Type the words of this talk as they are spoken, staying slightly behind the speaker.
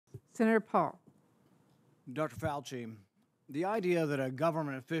Senator Paul. Dr. Fauci, the idea that a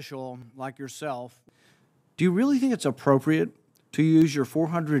government official like yourself, do you really think it's appropriate to use your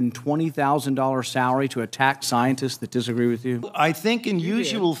 $420,000 salary to attack scientists that disagree with you? I think in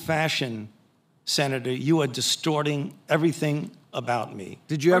usual fashion, Senator, you are distorting everything about me.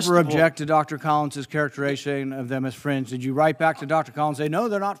 Did you ever object to Dr. Collins' characterization of them as fringe? Did you write back to Dr. Collins and say, no,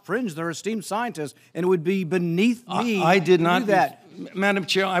 they're not fringe, they're esteemed scientists, and it would be beneath me I did to not do that? Madam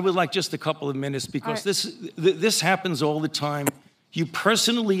Chair, I would like just a couple of minutes because this happens all the time. You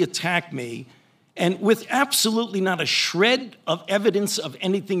personally attack me, and with absolutely not a shred of evidence of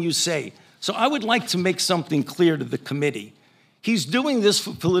anything you say. So I would like to make something clear to the committee. He's doing this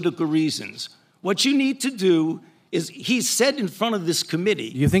for political reasons. What you need to do is, he said in front of this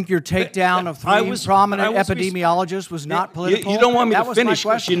committee. You think your takedown of three prominent epidemiologists was not political? You don't want me to finish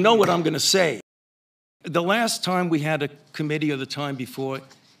because you know what I'm going to say. The last time we had a committee, or the time before,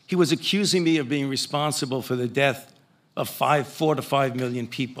 he was accusing me of being responsible for the death of 4 to 5 million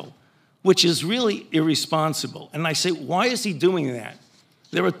people, which is really irresponsible. And I say, why is he doing that?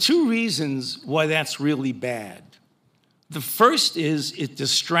 There are two reasons why that's really bad. The first is it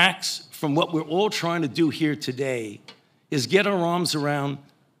distracts from what we're all trying to do here today, is get our arms around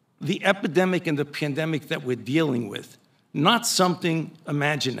the epidemic and the pandemic that we're dealing with, not something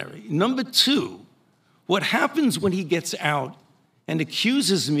imaginary. Number two, what happens when he gets out and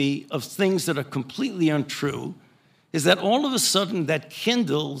accuses me of things that are completely untrue is that all of a sudden that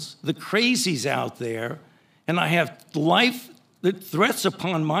kindles the crazies out there, and I have threats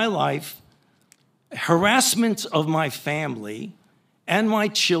upon my life, harassment of my family and my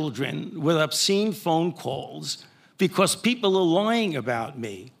children with obscene phone calls because people are lying about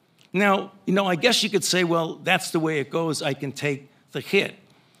me. Now, I guess you could say, well, that's the way it goes. I can take the hit.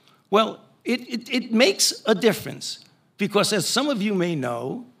 Well, it makes a difference because, as some of you may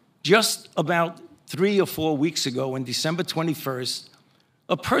know, just about 3 or 4 weeks ago, on December 21st,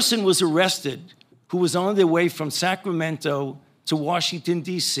 a person was arrested who was on their way from Sacramento to Washington,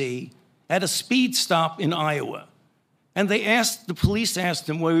 D.C., at a speed stop in Iowa. And the police asked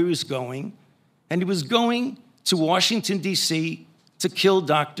him where he was going, and he was going to Washington, D.C. to kill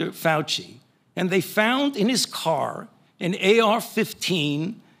Dr. Fauci. And they found in his car an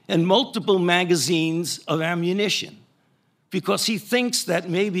AR-15 and multiple magazines of ammunition because he thinks that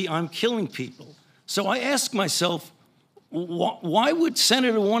maybe I'm killing people. So I ask myself, why would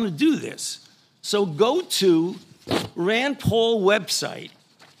Senator want to do this? So go to Rand Paul website,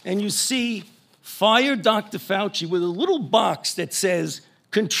 and you see Fire Dr. Fauci with a little box that says,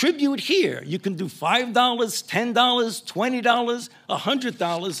 contribute here. You can do $5, $10, $20,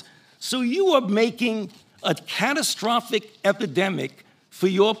 $100. So you are making a catastrophic epidemic for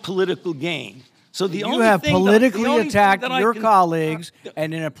your political gain. So you have politically attacked your colleagues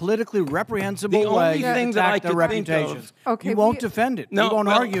and in a politically reprehensible way you attack their reputations. Okay, you won't defend it. You won't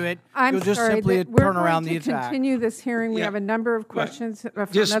argue it. You'll just simply turn around the attack. We're going to continue this hearing. We have a number of questions from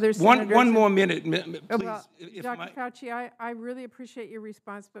just other senators. One more minute, please. Well, Dr. Fauci, I really appreciate your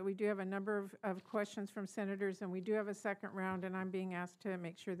response, but we do have a number of questions from senators, and we do have a second round, and I'm being asked to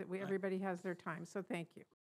make sure that everybody has their time. So thank you.